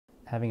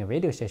having a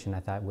radio station, I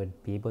thought, would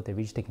be able to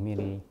reach the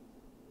community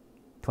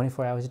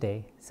 24 hours a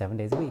day, 7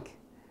 days a week.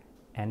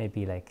 And it'd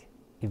be like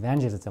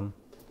evangelism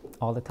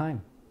all the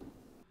time.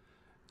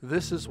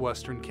 This is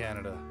Western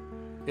Canada.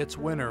 It's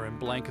winter and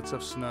blankets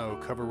of snow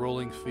cover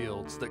rolling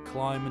fields that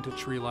climb into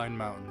tree-lined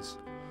mountains.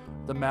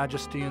 The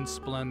majesty and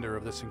splendor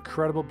of this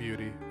incredible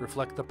beauty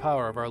reflect the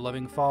power of our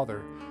loving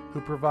Father,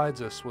 who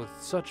provides us with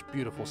such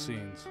beautiful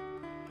scenes.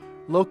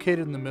 Located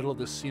in the middle of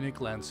this scenic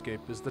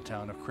landscape is the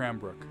town of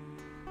Cranbrook.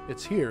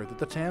 It's here that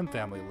the Tam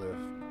family live.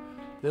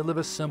 They live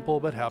a simple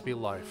but happy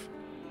life.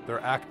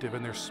 They're active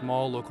in their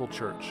small local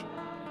church.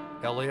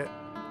 Elliot,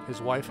 his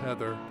wife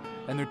Heather,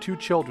 and their 2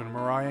 children,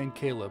 Mariah and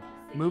Caleb,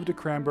 moved to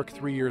Cranbrook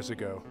 3 years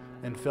ago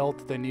and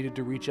felt they needed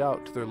to reach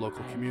out to their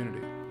local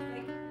community.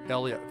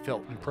 Elliot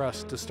felt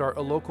impressed to start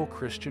a local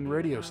Christian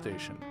radio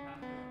station.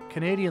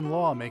 Canadian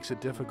law makes it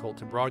difficult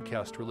to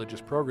broadcast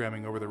religious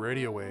programming over the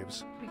radio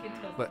waves,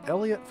 but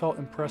Elliot felt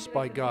impressed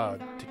by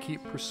God to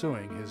keep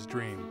pursuing his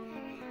dream.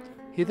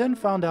 He then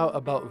found out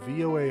about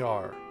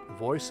VOAR,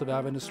 Voice of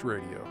Adventist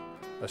Radio,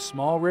 a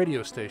small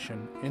radio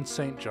station in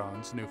St.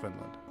 John's,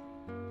 Newfoundland.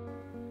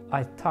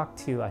 I talked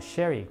to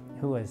Sherry,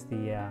 who was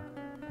the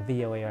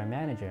VOAR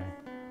manager,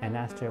 and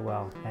asked her,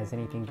 well, has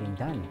anything been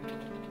done,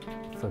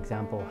 for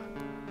example,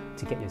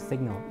 to get your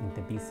signal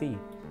into BC?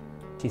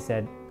 She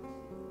said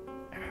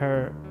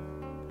her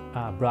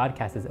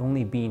broadcast has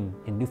only been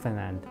in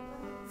Newfoundland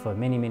for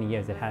many, many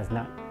years. It has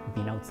not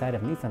been outside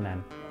of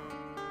Newfoundland.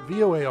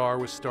 VOAR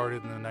was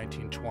started in the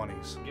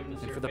 1920s,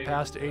 and for the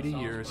past 80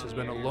 years has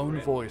been a lone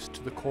voice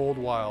to the cold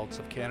wilds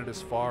of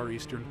Canada's far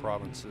eastern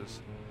provinces.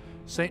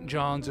 St.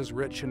 John's is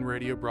rich in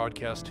radio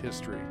broadcast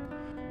history.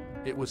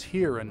 It was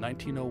here in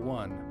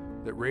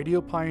 1901 that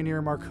radio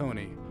pioneer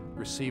Marconi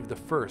received the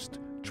first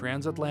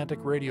transatlantic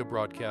radio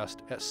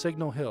broadcast at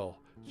Signal Hill,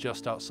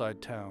 just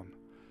outside town.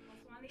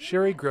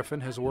 Sherry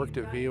Griffin has worked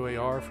at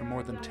VOAR for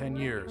more than 10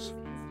 years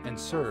and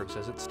serves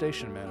as its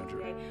station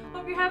manager.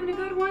 Hope you're having a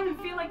good one and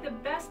feel like the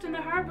best in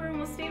the harbor, and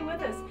will stay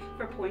with us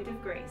for Point of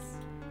Grace.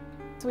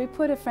 So we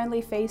put a friendly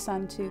face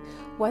onto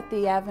what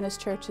the Adventist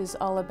Church is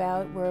all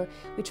about, where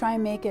we try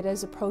and make it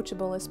as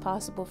approachable as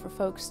possible for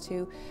folks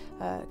to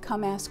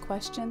come ask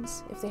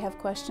questions. If they have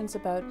questions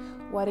about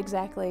what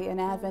exactly an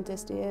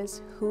Adventist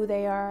is, who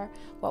they are,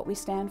 what we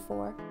stand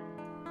for.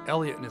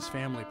 Elliot and his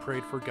family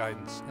prayed for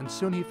guidance, and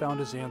soon he found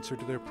his answer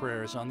to their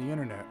prayers on the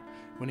internet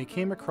when he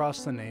came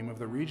across the name of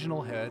the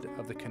regional head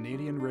of the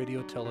Canadian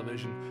Radio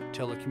Television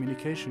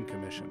Telecommunication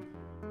Commission.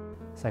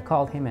 So I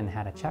called him and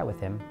had a chat with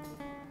him,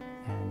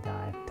 and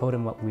I told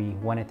him what we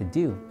wanted to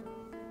do.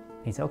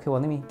 He said, okay,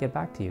 well, let me get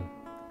back to you.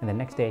 And the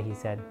next day he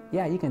said,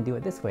 yeah, you can do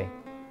it this way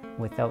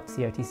without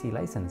CRTC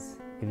license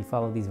if you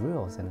follow these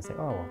rules. And I said,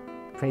 oh, well,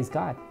 praise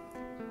God.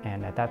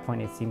 And at that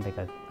point it seemed like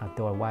a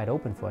door wide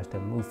open for us to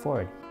move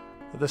forward.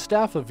 The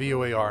staff of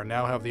VOAR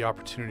now have the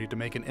opportunity to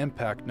make an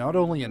impact not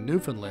only in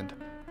Newfoundland,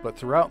 but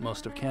throughout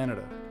most of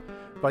Canada.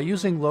 By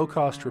using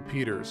low-cost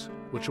repeaters,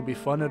 which will be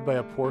funded by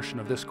a portion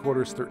of this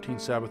quarter's 13th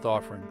Sabbath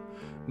offering,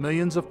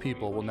 millions of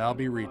people will now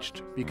be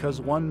reached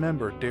because one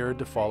member dared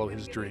to follow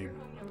his dream.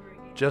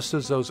 Just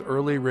as those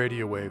early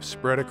radio waves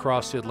spread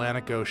across the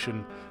Atlantic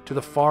Ocean to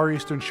the far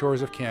eastern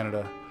shores of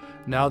Canada,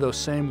 now those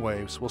same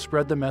waves will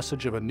spread the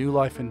message of a new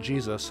life in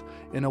Jesus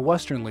in a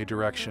westernly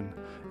direction,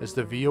 as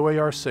the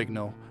VOAR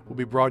signal will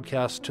be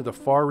broadcast to the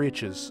far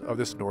reaches of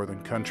this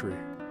northern country.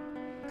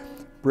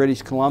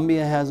 British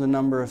Columbia has a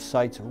number of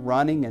sites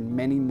running and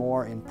many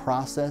more in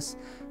process.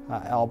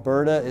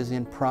 Alberta is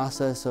in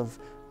process of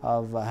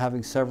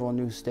having several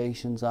new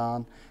stations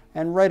on,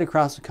 and right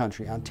across the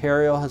country.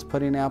 Ontario has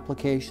put in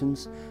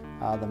applications,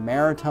 the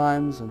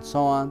Maritimes and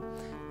so on.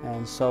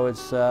 And so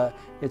it's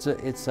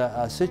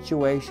a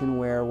situation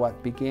where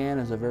what began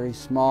as a very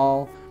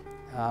small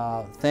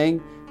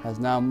thing has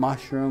now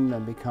mushroomed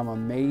and become a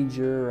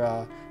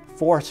major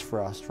force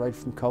for us right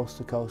from coast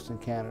to coast in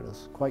Canada.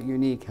 It's quite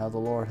unique how the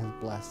Lord has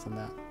blessed in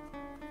that.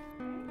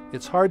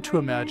 It's hard to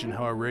imagine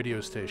how a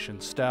radio station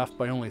staffed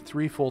by only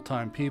 3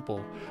 full-time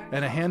people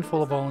and a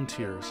handful of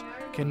volunteers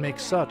can make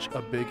such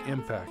a big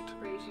impact.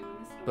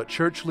 But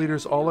church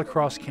leaders all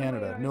across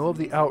Canada know of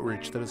the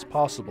outreach that is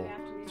possible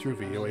through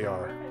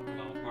VOAR.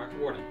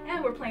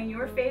 And we're playing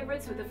your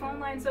favorites with the phone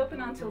lines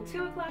open until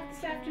 2 o'clock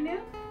this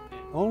afternoon.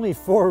 Only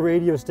 4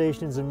 radio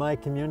stations in my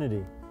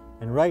community,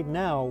 and right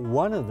now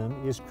one of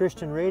them is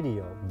Christian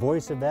radio,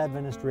 Voice of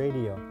Adventist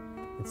Radio.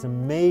 It's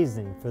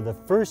amazing, for the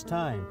first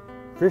time,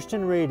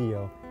 Christian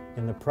radio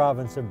in the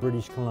province of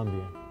British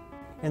Columbia.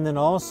 And then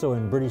also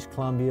in British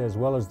Columbia, as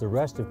well as the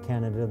rest of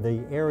Canada,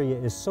 the area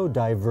is so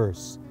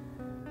diverse.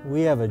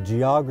 We have a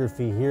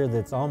geography here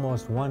that's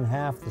almost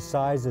 1/2 the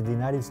size of the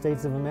United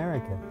States of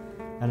America.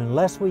 And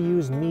unless we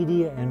use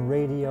media and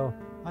radio,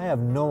 I have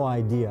no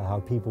idea how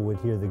people would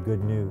hear the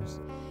good news.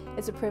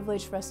 It's a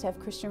privilege for us to have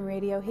Christian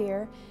radio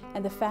here,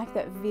 and the fact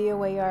that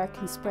VOAR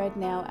can spread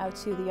now out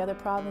to the other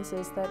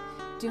provinces that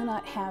do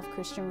not have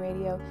Christian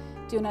radio,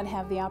 do not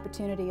have the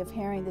opportunity of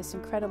hearing this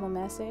incredible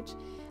message,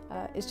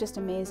 is just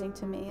amazing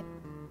to me.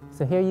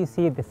 So here you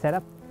see the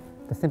setup,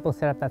 the simple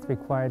setup that's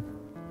required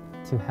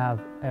to have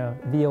a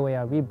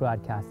VOAR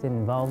rebroadcast.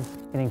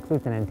 It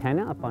includes an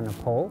antenna up on a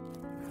pole,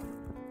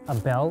 a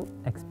Bell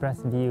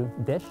Express View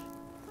dish,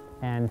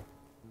 and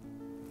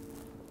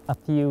a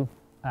few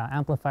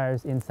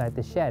amplifiers inside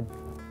the shed.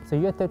 So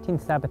your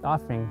 13th Sabbath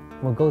offering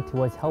will go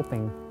towards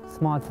helping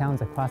small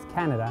towns across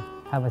Canada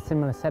have a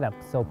similar setup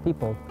so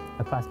people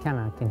across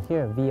Canada can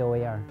hear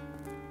VOAR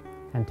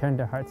and turn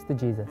their hearts to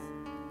Jesus.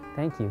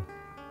 Thank you.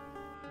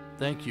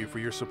 Thank you for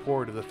your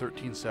support of the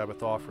 13th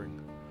Sabbath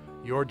offering.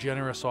 Your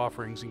generous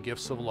offerings and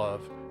gifts of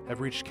love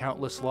have reached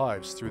countless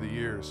lives through the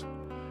years.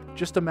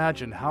 Just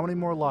imagine how many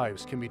more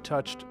lives can be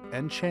touched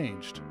and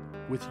changed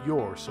with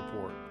your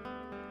support.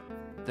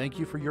 Thank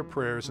you for your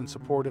prayers and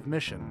support of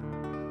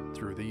mission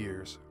through the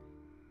years.